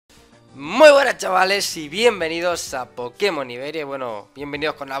Muy buenas chavales y bienvenidos a Pokémon Iberia. Bueno,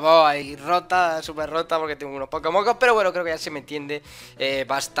 bienvenidos con la voz ahí rota, súper rota porque tengo unos Pokémon, pero bueno, creo que ya se me entiende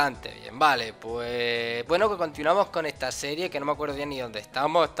bastante bien. Vale, pues bueno, que continuamos con esta serie, que no me acuerdo ya ni dónde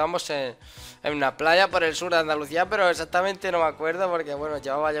estamos. Estamos en una playa por el sur de Andalucía, pero exactamente no me acuerdo porque bueno,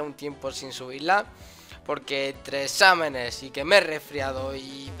 llevaba ya un tiempo sin subirla. Porque entre exámenes y que me he resfriado,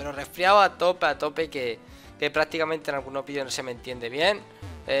 pero resfriado a tope que prácticamente en algunos vídeos no se me entiende bien.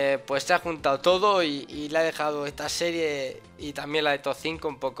 Pues se ha juntado todo y le ha dejado esta serie y también la de Top 5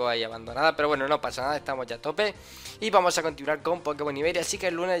 un poco ahí abandonada. Pero bueno, no pasa nada, estamos ya a tope. Y vamos a continuar con Pokémon Iberia. Así que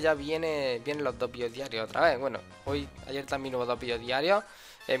el lunes ya vienen los dos vídeos diarios otra vez. Bueno, ayer también hubo dos vídeos diarios.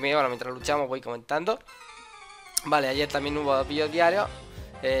 Bueno, mientras luchamos voy comentando. Vale, ayer también hubo dos vídeos diarios.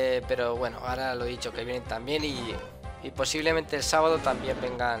 Pero bueno, ahora lo he dicho que vienen también y posiblemente el sábado también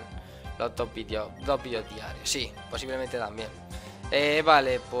vengan los dos vídeos diarios. Sí, posiblemente también.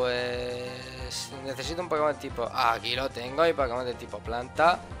 Vale, pues necesito un Pokémon de tipo... aquí lo tengo, hay Pokémon de tipo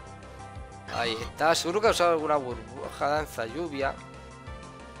planta. Ahí está, seguro que ha usado alguna burbuja, danza, lluvia.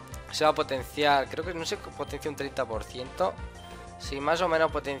 Se va a potenciar, creo que no sé, potencia un 30%. Sí, más o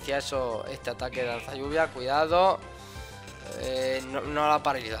menos potencia eso, este ataque de danza, lluvia, cuidado. No lo ha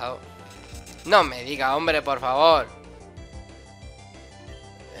paralizado. No me diga, hombre, por favor.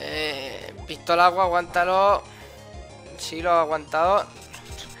 Pistola agua, aguántalo. Sí, lo ha aguantado.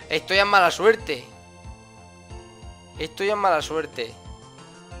 Estoy en mala suerte. Estoy en mala suerte.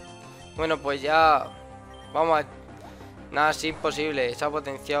 Bueno, pues ya. Vamos a... Nada, es imposible. Se ha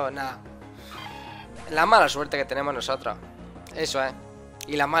potenciado, nada. La mala suerte que tenemos nosotros. Eso es.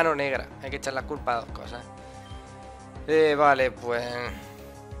 Y la mano negra. Hay que echar la culpa a dos cosas. Vale, pues...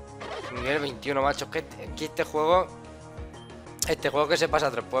 Nivel 21, macho. Que este juego... Este juego que se pasa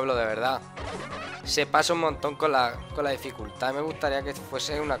a 3 pueblos, de verdad. Se pasa un montón con la dificultad. Me gustaría que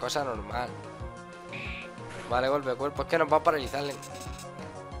fuese una cosa normal. Vale, golpe de cuerpo. Es que nos va a paralizar.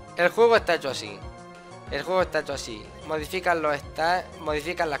 El juego está hecho así. El juego está hecho así. Modifican los stats.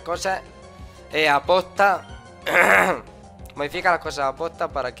 Modifican las cosas aposta. Modifican las cosas aposta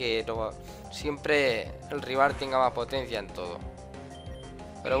para que siempre el rival tenga más potencia en todo.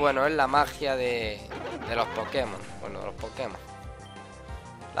 Pero bueno, es la magia de los Pokémon. Bueno, de los Pokémon.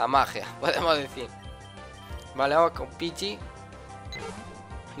 La magia, podemos decir. Vale, vamos con Pichi.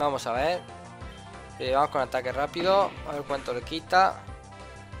 Vamos a ver. Vamos con ataque rápido. A ver cuánto le quita.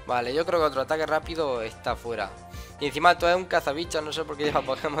 Vale, yo creo que otro ataque rápido está fuera. Y encima todo es un cazabichos. No sé por qué lleva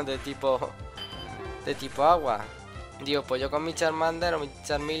Pokémon de tipo agua. Digo, pues yo con mi Charmander o mi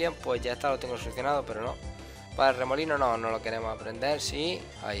Charmeleon pues ya está, lo tengo solucionado, pero no. Para el remolino no lo queremos aprender. Sí,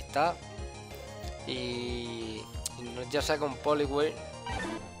 ahí está. Y ya saco un Poliwhirl.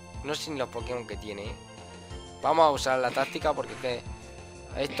 No sé ni los Pokémon que tiene. Vamos a usar la táctica porque que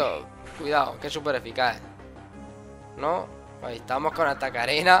esto, cuidado, que es súper eficaz. ¿No? Ahí estamos con ataque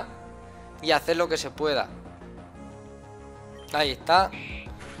arena y hacer lo que se pueda. Ahí está.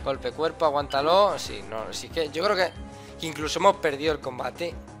 Golpe cuerpo, aguántalo. Sí, no, así que yo creo que incluso hemos perdido el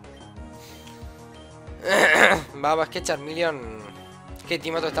combate. Vamos, es que Charmeleon, que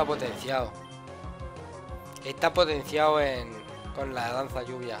Timoto está potenciado. Está potenciado con la danza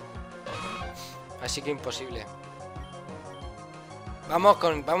lluvia. Así que imposible. Vamos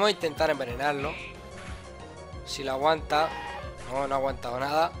a intentar envenenarlo. Si lo aguanta. No ha aguantado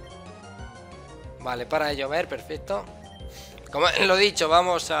nada. Vale, para de llover, perfecto. Como lo dicho,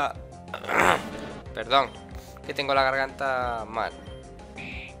 vamos a... Perdón, que tengo la garganta mal.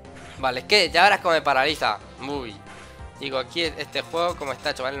 Vale, es que ya verás cómo me paraliza. Uy. Digo, aquí este juego como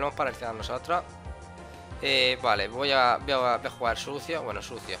está hecho, ¿vale? No hemos paralizado a nosotros. Vale, voy a jugar sucio. Bueno,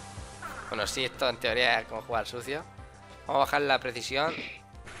 sucio. Bueno, sí, esto en teoría es como jugar sucio. Vamos a bajar la precisión.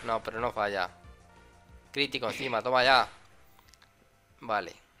 No, pero no falla. Crítico encima, toma ya.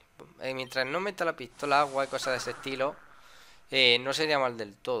 Vale. Mientras no meta la pistola agua y cosas de ese estilo, no sería mal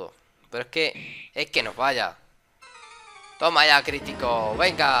del todo. Pero es que no falla. Toma ya, crítico.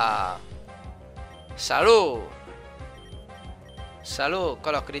 Venga. Salud. Salud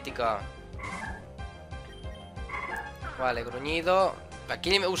con los críticos. Vale, gruñido.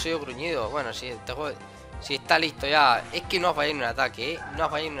 Aquí me uso yo gruñido. Bueno, sí, este juego, si está listo ya. Es que no ha fallado en un ataque, ¿eh? No ha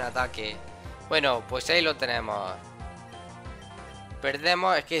fallado en un ataque. Bueno, pues ahí lo tenemos.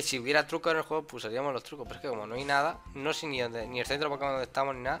 Perdemos. Es que si hubiera trucos en el juego, pues usaríamos los trucos. Pero es que como no hay nada, no sé ni el centro Pokémon donde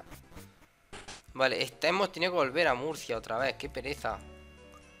estamos ni nada. Vale, hemos tenido que volver a Murcia otra vez. Qué pereza.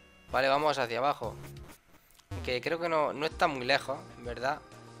 Vale, vamos hacia abajo. Que creo que no está muy lejos, ¿verdad?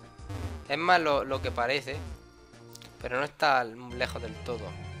 Es más lo que parece. Pero no está lejos del todo.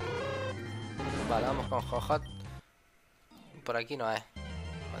 Vale, vamos con Jojot. Por aquí no es.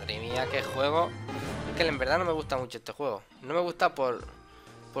 Madre mía, qué juego. Es que en verdad no me gusta mucho este juego. No me gusta por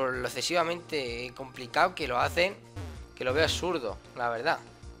lo excesivamente complicado que lo hacen. Que lo veo absurdo, la verdad.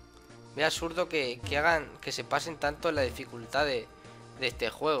 Veo absurdo que hagan, que se pasen tanto en la dificultad de este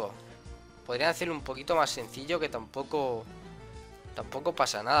juego. Podrían hacerlo un poquito más sencillo, que tampoco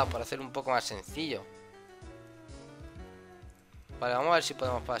pasa nada por hacerlo un poco más sencillo. Vale, vamos a ver si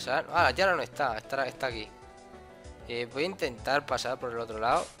podemos pasar. Ah, ya no está aquí. Voy a intentar pasar por el otro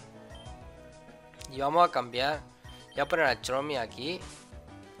lado. Y vamos a cambiar. Voy a poner al Chomi aquí.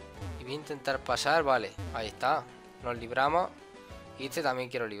 Y voy a intentar pasar, vale, ahí está. Nos libramos. Y este también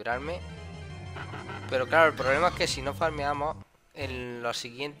quiero librarme. Pero claro, el problema es que si no farmeamos, en los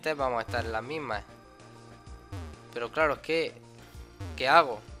siguientes vamos a estar en las mismas. Pero claro, es que ¿qué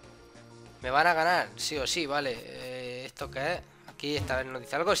hago? ¿Me van a ganar? Sí o sí, vale. ¿Esto qué es? Aquí esta vez nos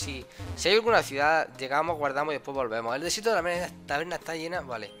dice algo. Si hay alguna ciudad, llegamos, guardamos y después volvemos. El desierto de la taberna está llena.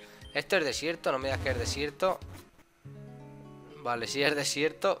 Vale. Esto es desierto, no me digas que es desierto. Vale, sí es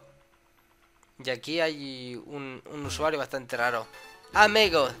desierto. Y aquí hay un usuario bastante raro.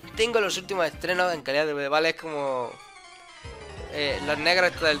 Amigos, tengo los últimos estrenos en calidad de... Vale, es como... los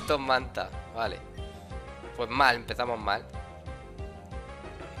negros estos del Top Manta. Vale. Pues mal, empezamos mal.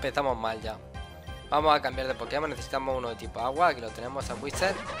 Empezamos mal ya. Vamos a cambiar de Pokémon. Necesitamos uno de tipo agua. Aquí lo tenemos a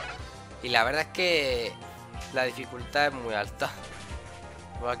Wizard. Y la verdad es que la dificultad es muy alta.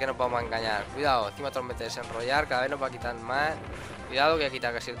 Igual que nos vamos a engañar. Cuidado, encima tormenta de desenrollar. Cada vez nos va a quitar más. Cuidado que ha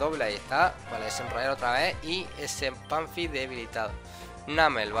quitado casi el doble. Ahí está. Vale, desenrollar otra vez. Y ese Panfi debilitado.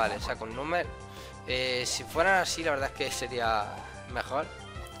 Numel, vale, saco un Numel. Si fueran así, la verdad es que sería mejor.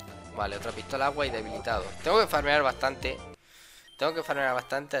 Vale, otra pistola agua y debilitado. Tengo que farmear bastante.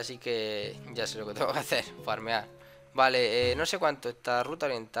 Así que ya sé lo que tengo que hacer. Farmear. Vale, no sé cuánto está. Ruta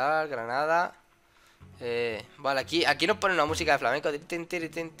oriental, Granada. Vale, aquí nos ponen una música de flamenco.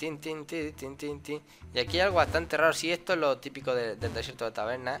 Y aquí hay algo bastante raro. Sí, esto es lo típico del desierto de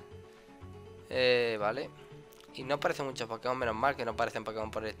taberna. Vale. Y no aparecen muchos Pokémon, menos mal que no aparecen Pokémon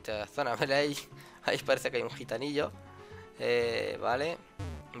por esta zona. ¿Veis? Ahí parece que hay un gitanillo. Vale.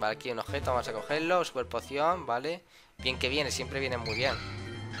 Vale, aquí hay un objeto, vamos a cogerlo. Super poción, vale. Bien que viene, siempre viene muy bien.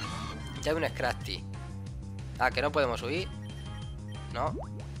 Ya hay un Scrafty. Ah, que no podemos huir. No.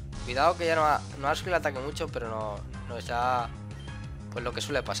 Cuidado que ya no ha subido el ataque mucho, pero no está... Pues lo que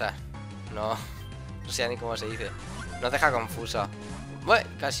suele pasar. No sé ni cómo se dice. Nos deja confuso. Bueno,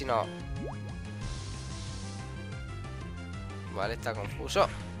 casi no. Vale, está confuso.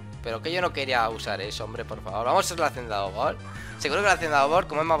 Pero que yo no quería usar eso, hombre, por favor. Vamos a hacer la hacendado ball. Seguro que la hacendado ball,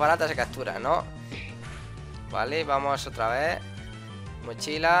 como es más barata, se captura, ¿no? Vale, vamos otra vez.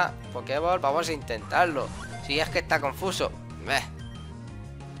 Mochila, Pokéball, vamos a intentarlo. Si es que está confuso.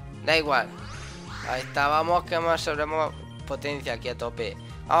 Da igual. Ahí está, vamos, que absorbemos potencia aquí a tope.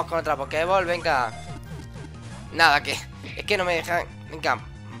 Vamos con otra Pokéball, venga. Nada, que es que no me dejan. Venga,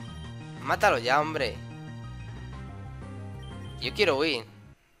 mátalo ya, hombre. Yo quiero huir.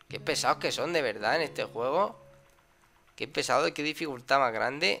 Qué pesados que son de verdad en este juego. Qué pesado y qué dificultad más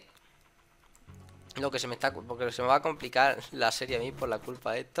grande. Porque se me va a complicar la serie a mí por la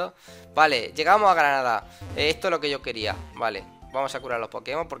culpa de esto. Vale, llegamos a Granada. Esto es lo que yo quería. Vale, vamos a curar los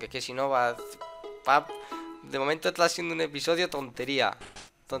Pokémon porque es que si no va... De momento está siendo un episodio tontería.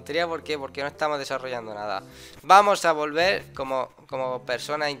 Tontería, ¿por qué? Porque no estamos desarrollando nada. Vamos a volver como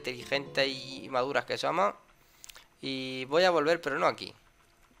personas inteligentes y maduras que somos. Y voy a volver, pero no aquí.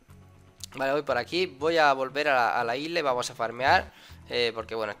 Vale, voy por aquí. Voy a volver a la isla y vamos a farmear.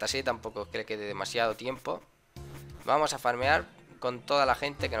 Porque bueno, esta serie tampoco es que le quede demasiado tiempo. Vamos a farmear con toda la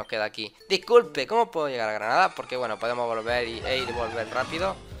gente que nos queda aquí. Disculpe, ¿cómo puedo llegar a Granada? Porque bueno, podemos volver e ir y volver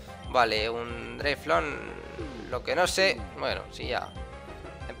rápido. Vale, un Dreyflon. Lo que no sé. Bueno, sí, ya.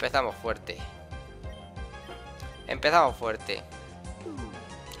 Empezamos fuerte.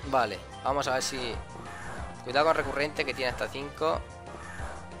 Vale, vamos a ver si... Cuidado con recurrente que tiene hasta 5.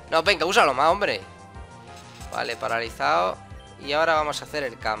 No, venga, úsalo más, hombre. Vale, paralizado. Y ahora vamos a hacer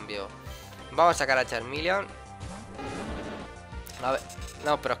el cambio. Vamos a sacar a Charmeleon. A ver.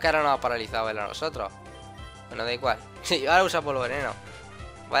 No, pero es que ahora nos ha paralizado él a nosotros. Bueno, da igual. Sí, ahora usa polvo veneno.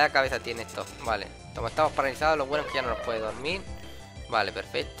 Vaya cabeza tiene esto. Vale, como estamos paralizados, lo bueno es que ya no nos puede dormir. Vale,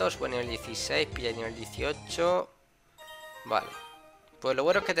 perfecto. Sube nivel 16, pilla nivel 18. Vale. Pues lo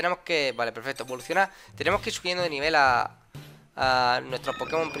bueno es que tenemos que... Vale, perfecto, evoluciona. Tenemos que ir subiendo de nivel a nuestros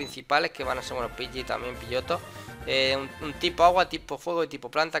Pokémon principales, que van a ser, bueno, Pidgey también, Pilloto. Un tipo agua, tipo fuego y tipo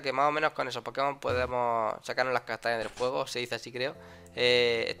planta, que más o menos con esos Pokémon podemos sacarnos las castañas del fuego, se dice así, creo.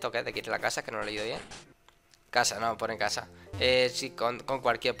 Esto que es de aquí de la casa, que no lo he leído bien. Casa, no, pone casa. Sí, con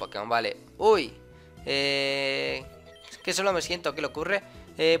cualquier Pokémon, vale. Uy, que solo me siento, ¿qué le ocurre?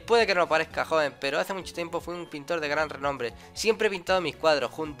 Puede que no parezca joven, pero hace mucho tiempo fui un pintor de gran renombre. Siempre he pintado mis cuadros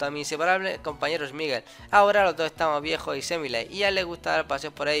junto a mis inseparables compañeros Miguel. Ahora los dos estamos viejos y semiles y a él le gusta dar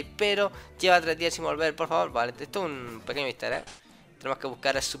paseos por ahí, pero lleva 3 días sin volver, por favor. Vale, esto es un pequeño misterio, ¿eh? Tenemos que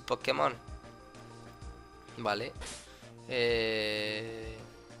buscar a su Pokémon. Vale.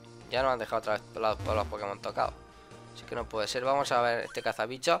 Ya nos han dejado otra vez todos los Pokémon tocados. Así que no puede ser. Vamos a ver este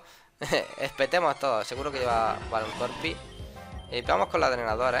cazabicho. Espetemos todo. Seguro que lleva vale, un Corpi. Vamos con la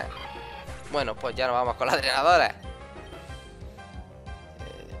drenadora, ¿eh? Bueno, pues ya nos vamos con la drenadora.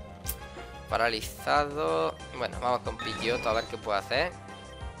 Paralizado. Bueno, vamos con Pidgeotto a ver qué puede hacer.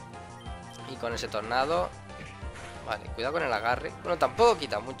 Y con ese tornado. Vale, cuidado con el agarre. Bueno, tampoco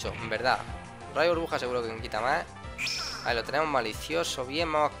quita mucho, en verdad. Rayo burbuja seguro que quita más. Ahí lo tenemos malicioso.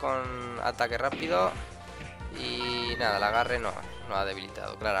 Bien, vamos con ataque rápido. Y nada, el agarre no ha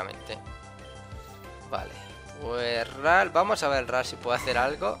debilitado, claramente. Vale. Pues Ral, vamos a ver Ral si puede hacer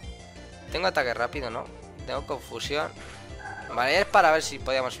algo. Tengo ataque rápido, ¿no? Tengo confusión. Vale, es para ver si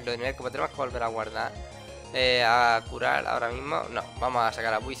podíamos subirlo de nivel. Como tenemos que volver a guardar a curar ahora mismo. No, vamos a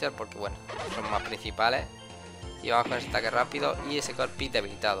sacar a Wizard porque bueno, son más principales. Y vamos con ese ataque rápido y ese Corpi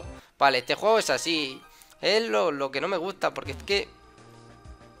debilitado. Vale, este juego es así. Es lo que no me gusta, porque es que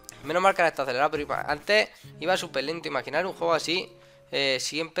menos mal que ahora está acelerado, pero antes iba súper lento. Imaginar un juego así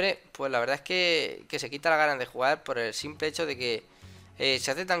siempre, pues la verdad es que se quita la ganas de jugar por el simple hecho de que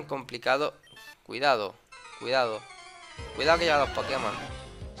se hace tan complicado. Cuidado, cuidado. Cuidado que lleva 2 Pokémon.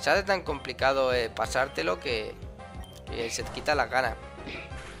 Se hace tan complicado pasártelo que se te quita las ganas.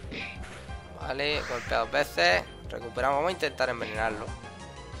 Vale, golpea 2 veces. Recuperamos, vamos a intentar envenenarlo.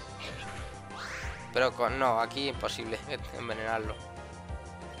 Pero no, aquí imposible envenenarlo.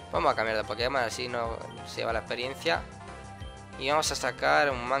 Vamos a cambiar de Pokémon, así no se lleva la experiencia. Y vamos a sacar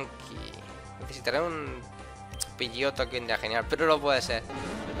un Monkey. Necesitaré un Pidgeotto que vendría genial, pero no puede ser.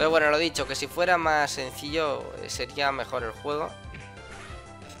 Pero bueno, lo dicho, que si fuera más sencillo sería mejor el juego.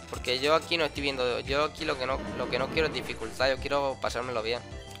 Porque yo aquí no estoy viendo. Yo aquí lo que no quiero es dificultad. Yo quiero pasármelo bien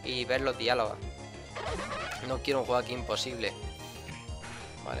y ver los diálogos. No quiero un juego aquí imposible.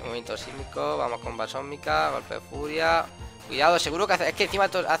 Vale, movimiento sísmico. Vamos con basómica, golpe de furia. Cuidado, seguro que hace. Es que encima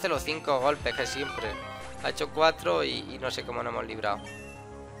hace los 5 golpes que siempre. Ha hecho 4 y no sé cómo nos hemos librado.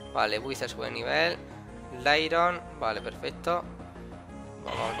 Vale, Wizard sube de nivel. Lyron, vale, perfecto.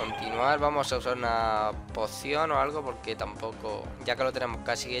 Vamos a continuar. Vamos a usar una poción o algo porque tampoco, ya que lo tenemos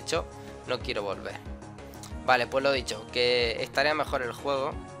casi hecho, no quiero volver. Vale, pues lo dicho, que estaría mejor el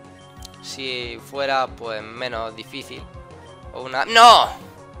juego si fuera pues menos difícil. O una...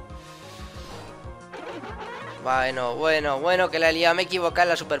 ¡No! Bueno, que la he liado. Me he equivocado en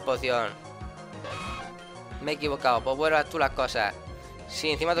la super poción. Me he equivocado. Pues vuelvas tú las cosas. Sí,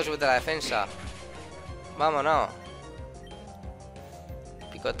 encima te subes la defensa. Vámonos.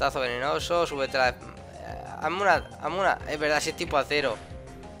 Picotazo venenoso. Súbete la... Hazme una... Es verdad, si es tipo acero.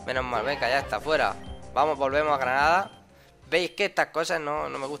 Menos mal, venga, ya está, fuera. Vamos, volvemos a Granada. Veis que estas cosas no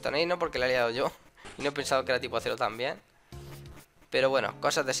me gustan. Y no porque la he liado yo. Y no he pensado que era tipo acero también. Pero bueno,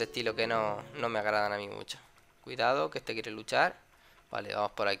 cosas de ese estilo que no me agradan a mí mucho. Cuidado, que este quiere luchar. Vale,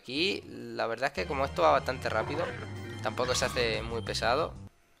 vamos por aquí. La verdad es que como esto va bastante rápido, tampoco se hace muy pesado.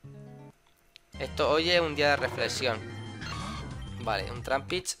 Esto hoy es un día de reflexión. Vale, un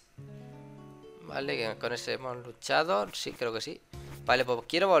Trampich. Vale, que con ese hemos luchado. Sí, creo que sí. Vale, pues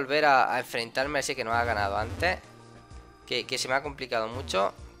quiero volver a enfrentarme a ese que nos ha ganado antes. Que se me ha complicado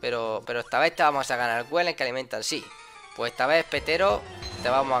mucho. Pero esta vez te vamos a ganar. Huelen que alimentan, sí. Pues esta vez, Petero, te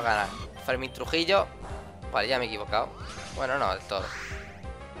vamos a ganar. Fermín Trujillo. Vale, ya me he equivocado. Bueno, no del todo.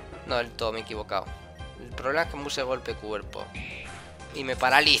 No del todo me he equivocado. El problema es que me use golpe cuerpo y me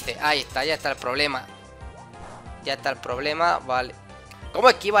paralice. Ahí está, ya está el problema. Ya está el problema, vale. ¿Cómo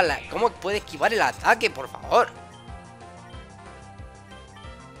esquiva cómo puede esquivar el ataque, por favor?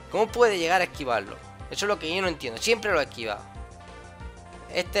 ¿Cómo puede llegar a esquivarlo? Eso es lo que yo no entiendo. Siempre lo esquiva.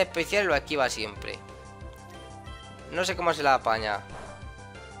 Este especial lo esquiva siempre. No sé cómo se la apaña.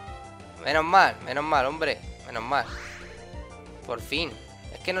 Menos mal, hombre. Menos mal. Por fin.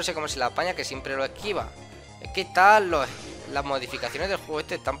 Es que no sé cómo se la apaña, que siempre lo esquiva. Es que las modificaciones del juego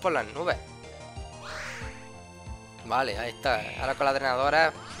este están por las nubes. Vale, ahí está. Ahora con la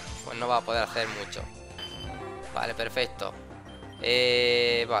drenadora pues no va a poder hacer mucho. Vale, perfecto.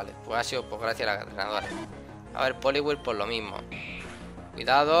 Vale, pues ha sido pues gracias a la drenadora. A ver, Poliwhirl por lo mismo.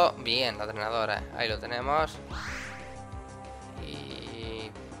 Cuidado, bien, la drenadora. Ahí lo tenemos.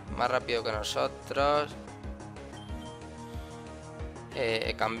 Y más rápido que nosotros.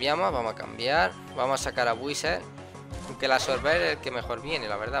 Cambiamos, vamos a cambiar. Vamos a sacar a Wizard. Aunque la absorber es el que mejor viene,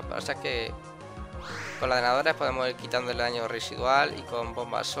 la verdad. Pero o sea, es que Con las drenadoras podemos ir quitando el daño residual. Y con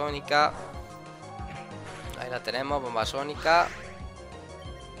bomba sónica. Ahí la tenemos, bomba sónica.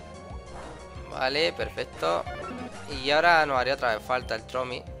 Vale, perfecto. Y ahora nos haría otra vez falta el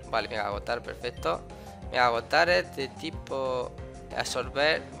Tromi. Vale, me va a agotar, perfecto. Me va a agotar este tipo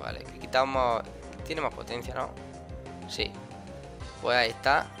absorber. Vale, que quitamos. Tiene más potencia, ¿no? Sí. Pues ahí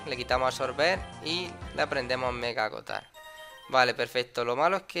está. Le quitamos absorber y le aprendemos mega agotar. Vale, perfecto. Lo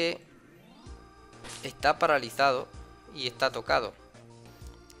malo es que está paralizado y está tocado.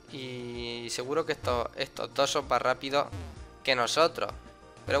 Y seguro que estos dos son más rápidos que nosotros.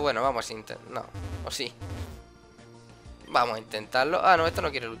 Pero bueno, vamos a intentar. No, o sí. Vamos a intentarlo. Ah, no, esto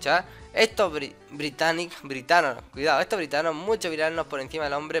no quiere luchar. Estos britanos, cuidado, estos britanos, muchos viranos por encima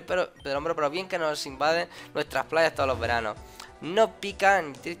del hombre, pero bien que nos invaden nuestras playas todos los veranos. No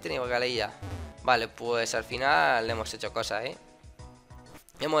pican ni triste ni bocalilla. Vale, pues al final le hemos hecho cosas, ¿eh?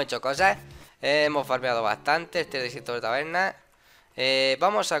 Hemos hecho cosas. Hemos farmeado bastante este desierto de taberna.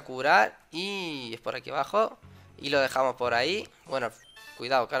 Vamos a curar y es por aquí abajo. Y lo dejamos por ahí. Bueno,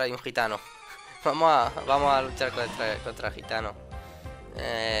 cuidado, que ahora hay un gitano. Vamos a luchar contra el gitano.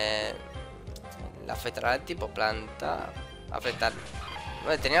 ¿Le afectará el tipo planta? Afectar.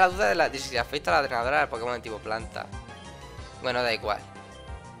 Bueno, tenía la duda de si afecta a la drenadora del Pokémon de tipo planta. Bueno, da igual.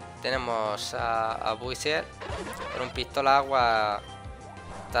 Tenemos a Buiser. Con un pistola agua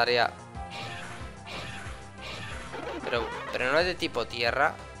estaría. Pero no es de tipo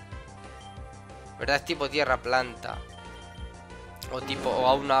tierra. ¿Verdad? Es tipo tierra planta. O tipo. O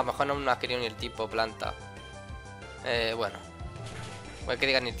aún a lo mejor no has querido ni el tipo planta. Bueno. Puede que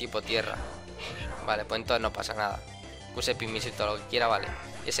diga ni el tipo tierra. Vale, pues entonces no pasa nada. Use pimis y todo lo que quiera, vale.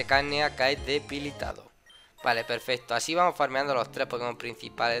 Ese carnea cae debilitado. Vale, perfecto. Así vamos farmeando los 3 Pokémon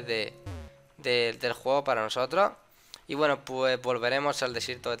principales del juego para nosotros. Y bueno, pues volveremos al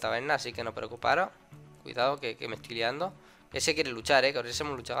desierto de taberna, así que no preocuparos. Cuidado que me estoy liando. Ese quiere luchar, que ahora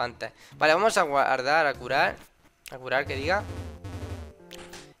hemos luchado antes. Vale, vamos a guardar, a curar. A curar, que diga.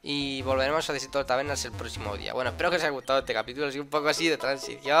 Y volveremos al desierto de tabernas el próximo día. Bueno, espero que os haya gustado este capítulo. Ha sido un poco así de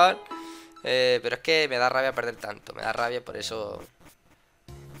transición. Pero es que me da rabia perder tanto. Me da rabia, por eso.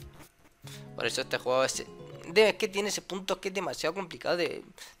 Por eso este juego es que tiene ese punto que es demasiado complicado.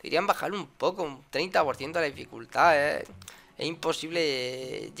 Deberían bajarle un poco, un 30% de la dificultad. Es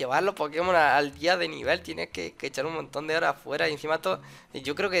imposible llevar los Pokémon al día de nivel. Tienes que echar un montón de horas fuera. Y encima todo,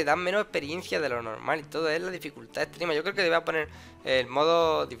 yo creo que dan menos experiencia de lo normal. Y todo es la dificultad extrema. Yo creo que debería poner el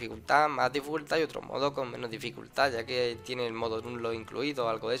modo dificultad, más dificultad, y otro modo con menos dificultad, ya que tiene el modo Dunlo incluido o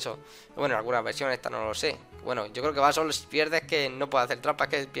algo de eso. Bueno, en algunas versiones esta no lo sé. Bueno, yo creo que va solo si pierdes, que no puedes hacer trampas,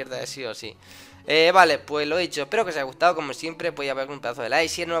 que pierdes sí o sí. Vale, pues lo he dicho, espero que os haya gustado. Como siempre, podéis haber un pedazo de like.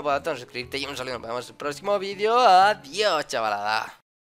 Si eres nuevo, para suscribirte y un saludo. Nos vemos en el próximo vídeo. Adiós, chavalada.